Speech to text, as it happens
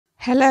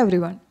Hello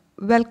everyone,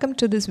 welcome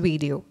to this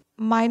video.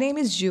 My name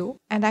is Jo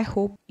and I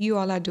hope you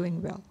all are doing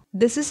well.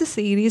 This is a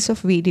series of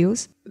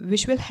videos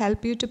which will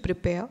help you to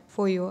prepare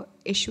for your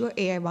Azure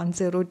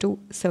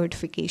AI-102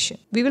 certification.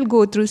 We will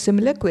go through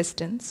similar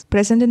questions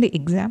present in the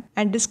exam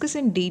and discuss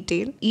in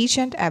detail each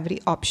and every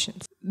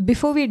option.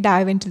 Before we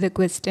dive into the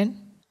question,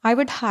 I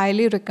would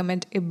highly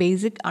recommend a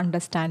basic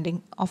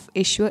understanding of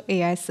Azure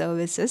AI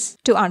services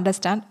to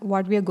understand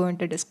what we are going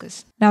to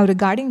discuss. Now,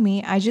 regarding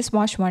me, I just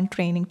watched one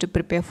training to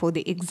prepare for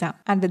the exam,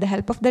 and with the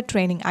help of that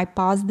training, I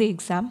passed the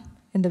exam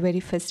in the very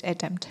first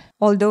attempt.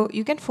 Although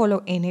you can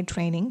follow any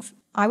trainings,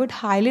 I would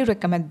highly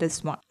recommend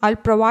this one. I'll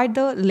provide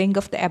the link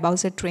of the above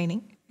said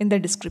training in the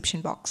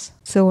description box.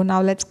 So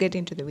now let's get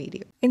into the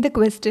video. In the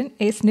question,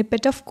 a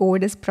snippet of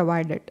code is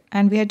provided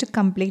and we have to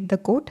complete the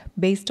code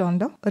based on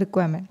the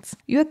requirements.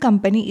 Your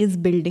company is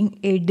building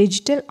a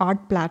digital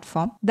art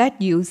platform that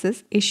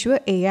uses Azure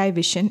AI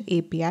Vision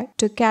API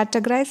to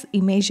categorize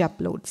image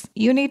uploads.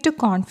 You need to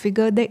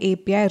configure the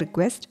API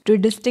request to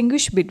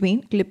distinguish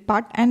between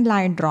clipart and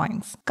line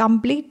drawings.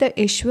 Complete the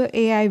Azure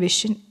AI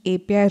Vision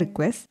API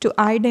request to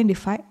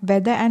identify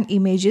whether an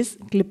image is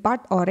clipart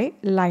or a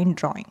line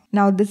drawing.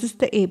 Now this is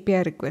the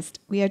API request.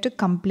 We have to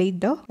complete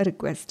the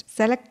request.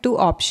 Select two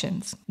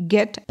options: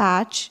 get,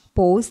 patch,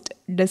 post,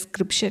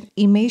 description,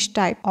 image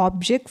type,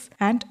 objects,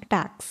 and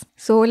tags.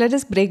 So let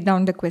us break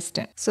down the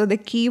question. So the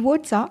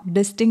keywords are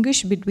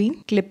distinguish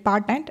between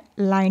clipart and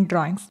line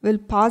drawings. We'll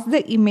pass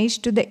the image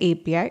to the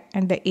API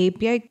and the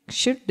API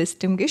should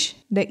distinguish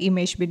the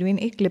image between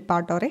a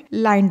clipart or a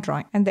line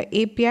drawing. And the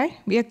API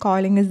we are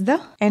calling is the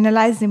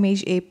Analyze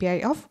Image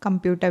API of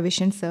Computer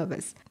Vision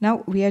Service.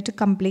 Now we have to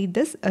complete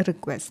this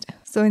request.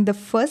 So in the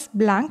first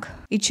blank,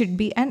 it should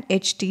be an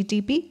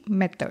HTTP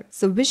method.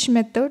 So which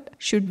method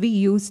should we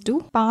use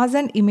to pass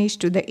an image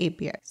to the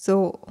API?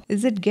 So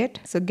is it get?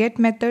 So get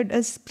method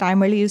is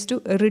primarily used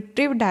to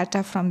retrieve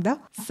data from the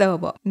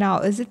server. Now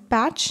is it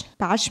patch?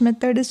 Patch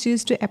method is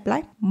used to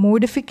apply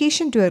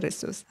modification to a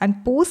resource,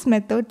 and post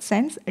method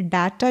sends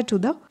data to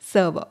the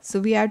server. So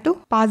we have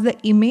to pass the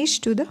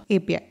image to the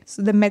API.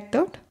 So the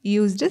method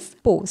used is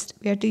post.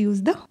 We have to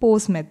use the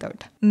post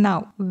method.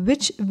 Now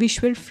which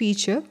visual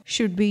feature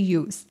should we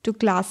use to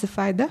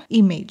classify the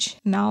image?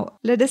 Now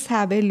let us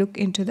have a look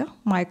into the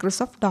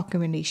Microsoft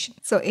documentation.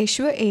 So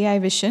Azure AI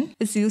Vision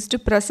is used to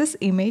process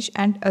image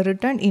and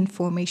return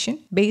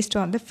information based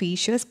on the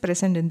features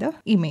present in the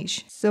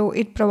image. So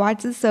it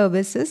provides the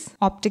services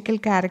optical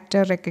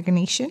character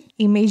recognition,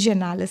 image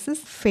analysis,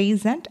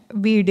 face and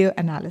video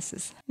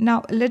analysis.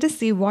 Now let us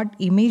see what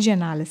image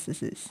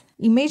analysis is.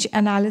 Image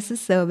analysis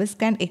service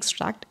can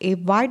extract a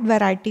wide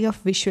variety of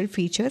visual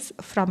features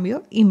from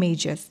your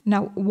images.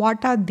 Now,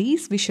 what are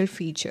these visual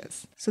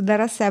features? So there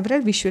are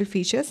several visual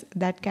features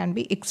that can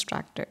be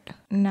extracted.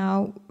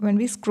 Now, when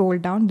we scroll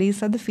down,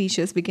 these are the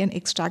features we can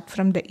extract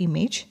from the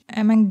image.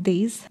 Among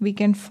these, we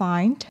can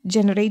find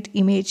generate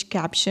image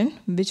caption,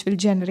 which will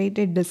generate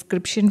a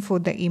description for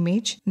the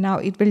image. Now,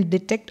 it will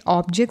detect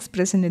objects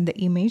present in the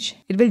image.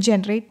 It will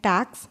generate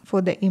tags for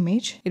the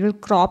image. It will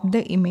crop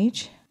the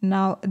image.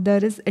 Now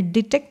there is a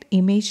detect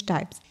image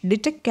types.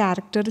 Detect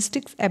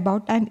characteristics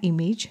about an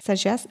image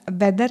such as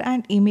whether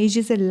an image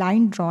is a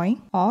line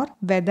drawing or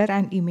whether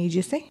an image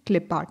is a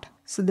clipart.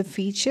 So the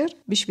feature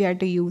which we have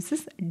to use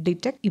is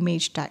detect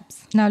image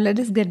types. Now let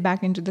us get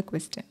back into the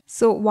question.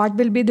 So what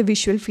will be the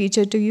visual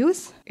feature to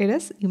use? It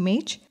is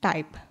image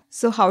type.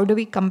 So how do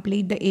we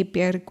complete the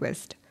API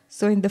request?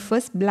 So in the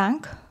first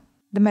blank,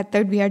 the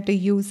method we have to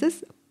use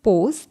is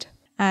post,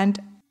 and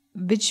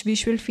which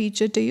visual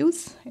feature to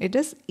use? It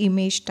is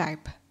image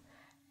type.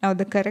 Now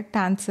the correct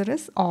answer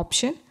is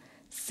option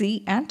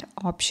C and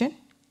option